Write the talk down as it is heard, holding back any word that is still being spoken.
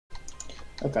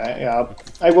Okay, yeah.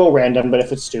 I will random, but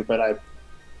if it's stupid, I...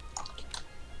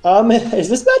 is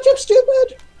this matchup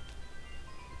stupid?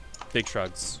 Big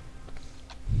shrugs.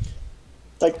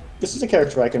 Like, this is a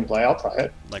character I can play. I'll try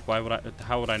it. Like, why would I?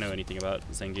 How would I know anything about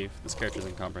Zangief? This character's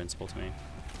incomprehensible to me.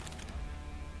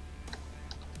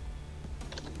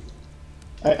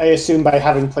 I assume by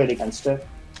having played against it.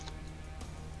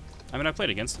 I mean, I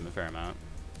played against him a fair amount.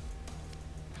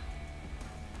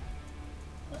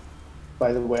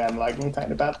 By the way, I'm lagging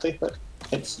kind of badly, but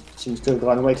it seems to have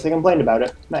gone away because I complained about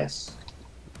it. Nice.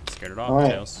 Scared it off, Alright.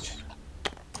 Tails.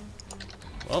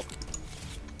 Well,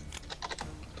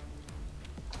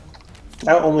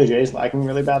 Now only Jay's lagging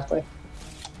really badly.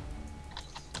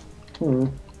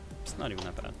 it's not even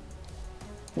that bad.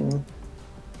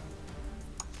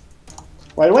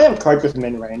 Why do I have cards with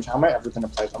min range? How am I ever going to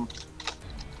play them?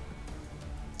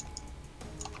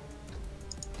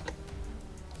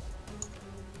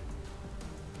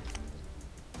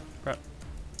 Right.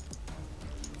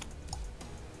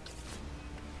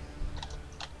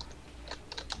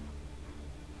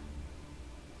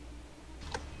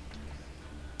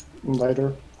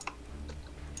 Later.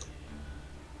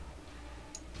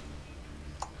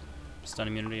 Stun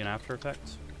immunity and after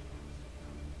effects.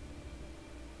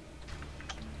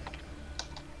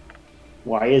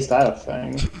 Why is that a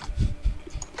thing?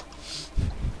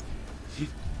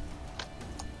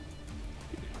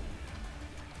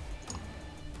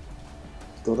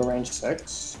 Go to range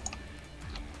 6.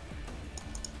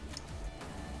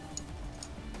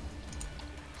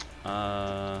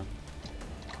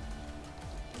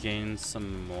 Gain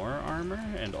some more armor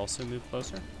and also move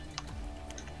closer.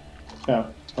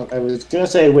 No. I was gonna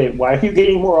say, wait, why are you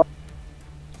getting more?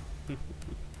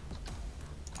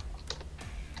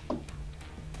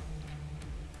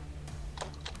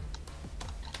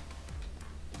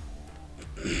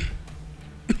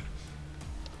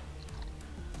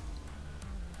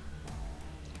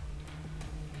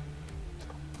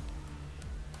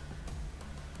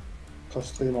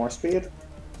 Plus 3 more speed?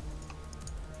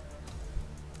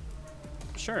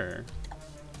 Sure.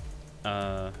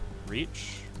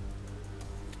 Reach.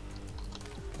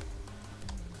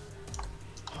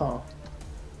 Huh.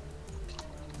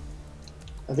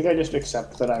 I think I just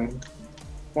accept that I'm...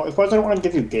 Well, of course I don't want to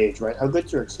give you gauge, right? How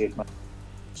good's your exceed?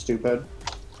 Stupid.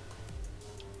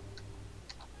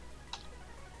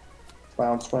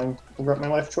 Clown swing. Regret my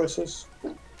life choices.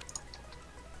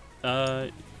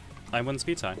 I won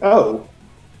speed tie. Oh!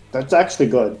 That's actually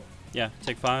good. Yeah,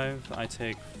 take 5, I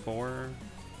take 4.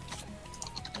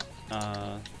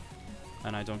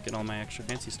 And I don't get all my extra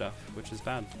fancy stuff, which is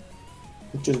bad.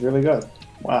 Which is really good.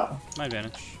 Wow. My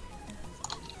advantage.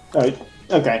 Alright,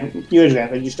 okay. You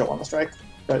advantage, you still want the strike.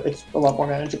 But it's a lot more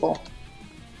manageable.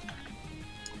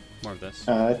 More of this.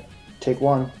 Take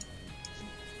 1.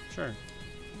 Sure.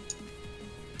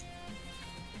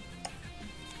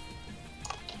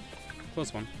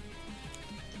 Close one.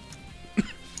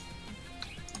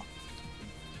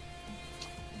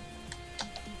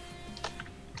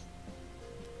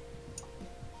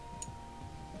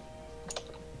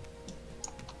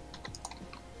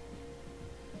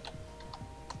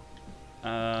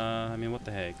 I mean, what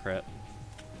the heck, crit.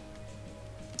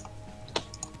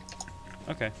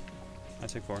 Okay. I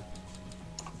take 4.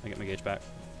 I get my gauge back.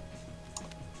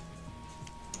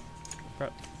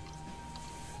 Crit.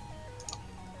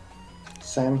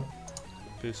 Same.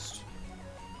 Boost.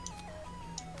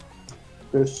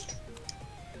 Boost.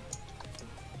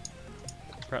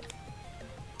 Crit.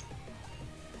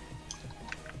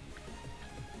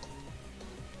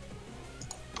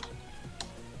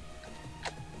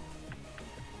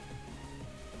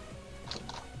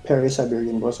 Parry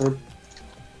Siberian Blizzard.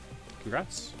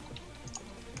 Congrats.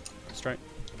 Strike.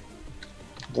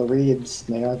 The reeds,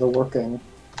 they are the working.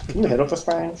 Can you hit up this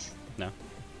range? No.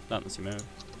 Not unless you move.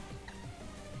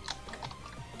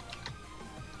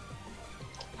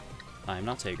 I am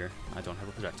not Tager. I don't have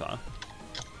a projectile.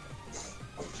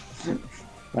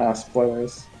 Ah,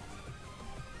 spoilers.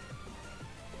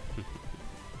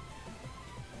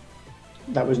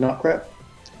 That was not crit.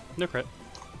 No crit.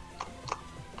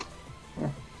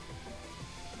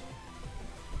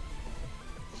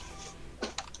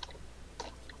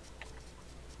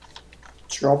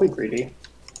 Sure, I'll be greedy.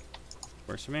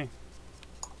 Works for me.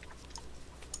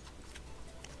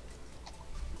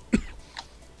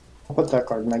 I'll put that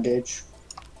card in my gauge.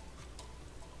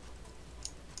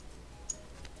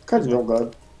 Card's real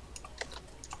good.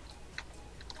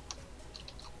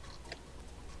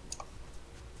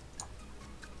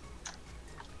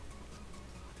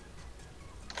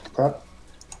 Prep.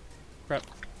 Prep.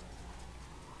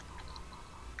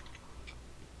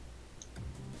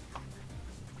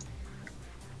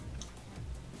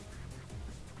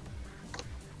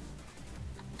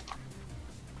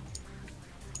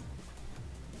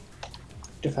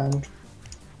 Defend.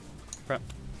 Prep.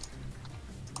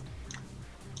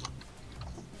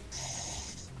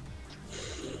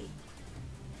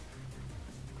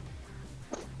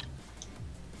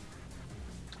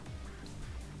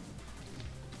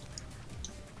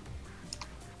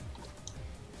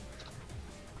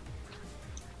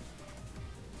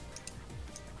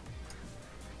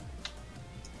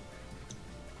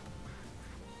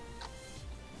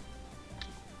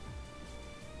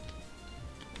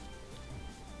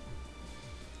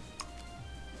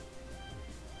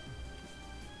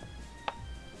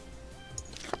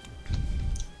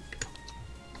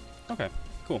 Okay,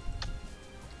 cool.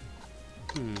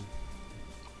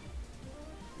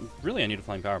 Really, I need a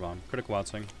flying power bomb. Critical wild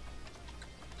swing.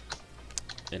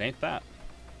 It ain't that.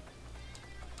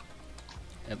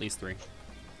 At least 3.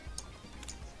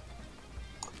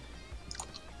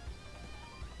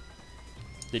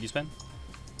 Did you spend?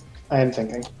 I am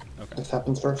thinking. Okay. This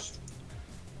happens first.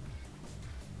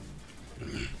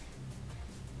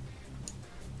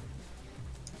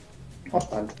 I'll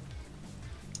spend.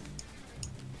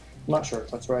 I'm not sure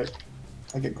if that's right.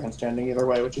 I get grandstanding either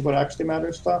way, which is what actually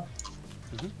matters, though.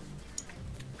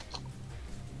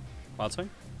 Wild swing?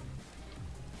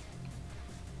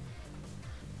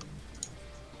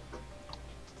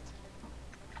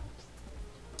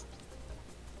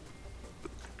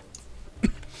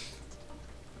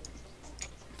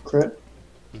 Crit.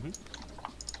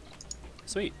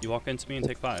 Sweet, you walk into me and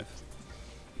take 5.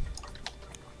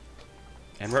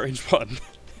 And we're at range 1.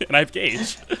 And I have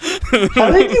gauge.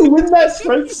 How did you win that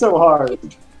strike so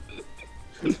hard?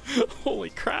 Holy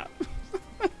crap.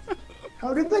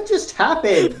 How did that just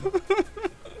happen?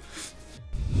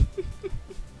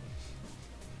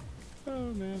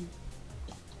 Oh man.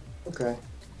 Okay.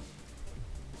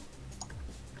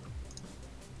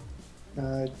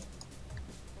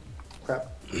 Crap.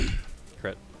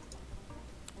 Crit.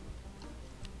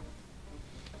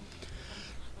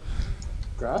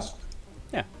 Grasp?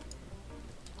 Yeah.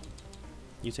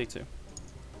 You take 2. You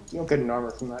don't get an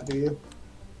armor from that, do you?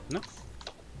 No.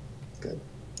 Good.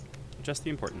 Just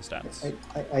the important stats.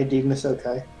 I deem this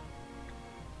okay.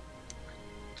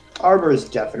 Armor is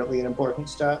definitely an important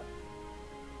stat.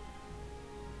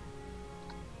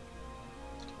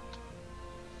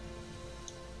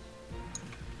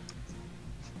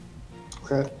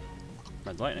 Crit.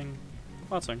 Red lightning.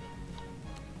 Wild swing.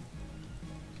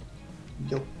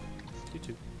 Yo.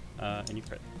 2-2. And you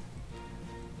crit.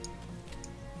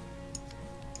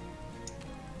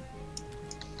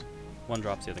 One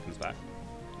drops, the other comes back.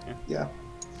 Yeah.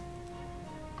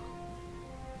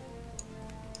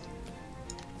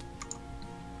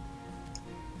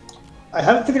 I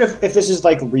haven't figured if this is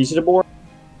like reasonable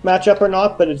matchup or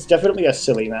not, but it's definitely a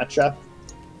silly matchup.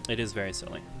 It is very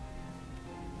silly.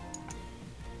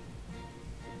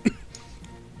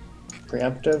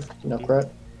 Preemptive, no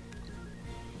crit.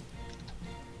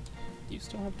 You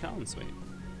still have Talon Sweep.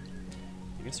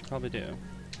 I guess you probably do.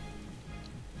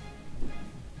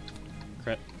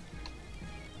 Crit.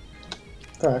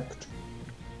 Correct.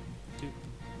 2.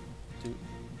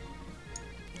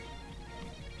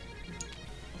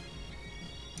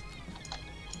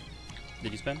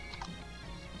 Did you spend?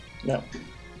 No.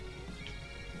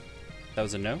 That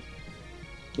was a no?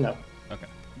 No. Okay.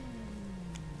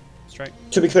 Strike.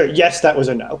 To be clear, yes, that was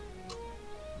a no.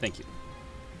 Thank you.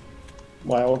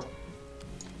 Wild.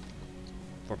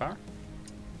 4 power?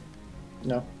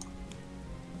 No.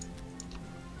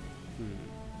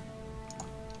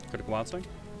 Critical wild swing?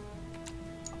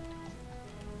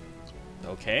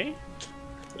 Okay.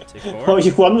 Take 4. Well,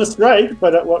 you won the strike,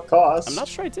 but at what cost? I'm not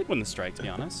sure I did win the strike, to be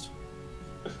honest.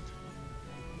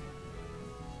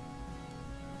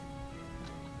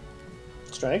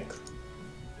 Strike?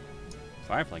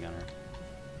 Firefly Gunner.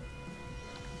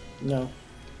 No.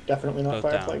 Definitely not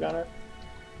Both Firefly down. Gunner.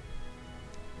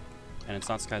 And it's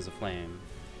not Skies of Flame.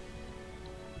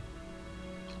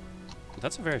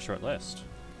 That's a very short list.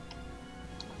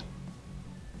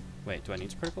 Wait, do I need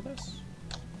to critical this?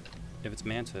 If it's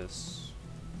Mantis...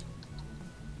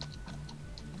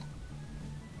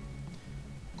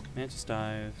 Mantis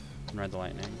Dive, and Ride the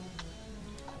Lightning.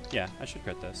 Yeah, I should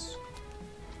crit this.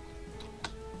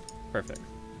 Perfect.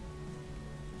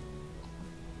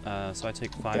 So I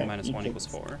take 5 Okay, minus you 1 take equals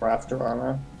 4. Rafter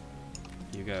armor.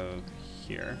 You go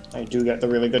here. I do get the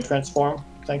really good transform,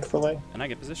 thankfully. And I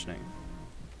get positioning.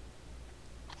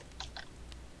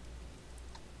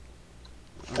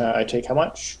 I take how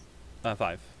much?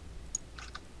 5.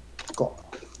 Cool.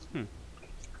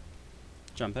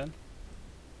 Jump in.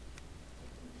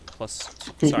 Plus,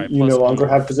 You sorry, no plus longer 1.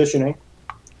 have positioning.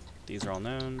 These are all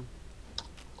known.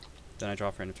 Then I draw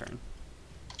for end of turn.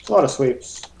 It's a lot of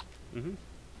sweeps.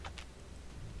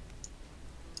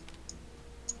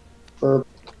 Or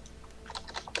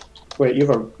wait, do you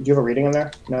have a reading in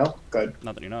there? No? Good.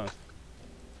 Not that you know of.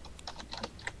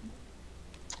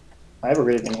 I have a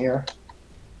reading in here.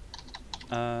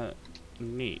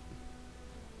 Neat.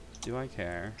 Do I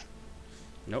care?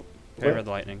 Nope. Okay, What? read the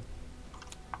lightning.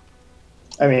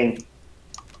 I mean,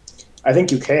 I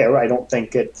think you care. I don't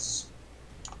think it's...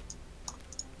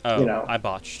 Oh, You know. I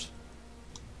botched.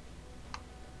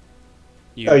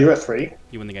 Oh, you're at 3?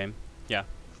 You win the game. Yeah.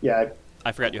 Yeah.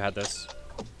 I forgot you had this.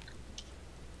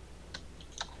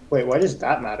 Wait, why does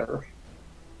that matter?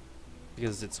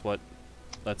 Because it's what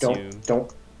lets you...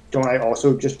 Don't I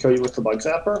also just kill you with the bug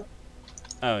zapper?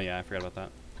 Oh, yeah, I forgot about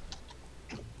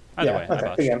that. Either way, okay, I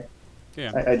botched. good game.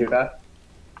 Yeah. I do that.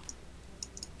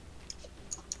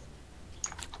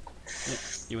 Yeah,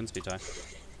 you win speed tie.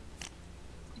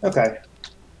 Okay.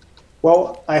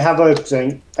 Well, I have a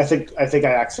Zang. I think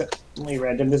I accidentally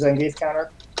randomed the Zangief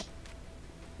counter.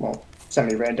 Well,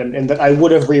 semi-random, and that I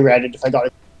would have re-randomed if I got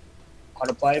it on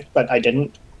a play, but I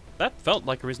didn't. That felt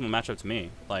like a reasonable matchup to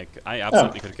me. Like, I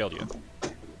absolutely could have killed you.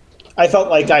 I felt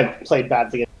like I played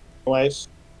badly anyways.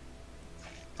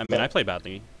 I mean, I played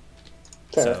badly.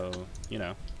 Fair. So, you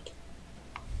know.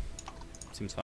 Seems fine.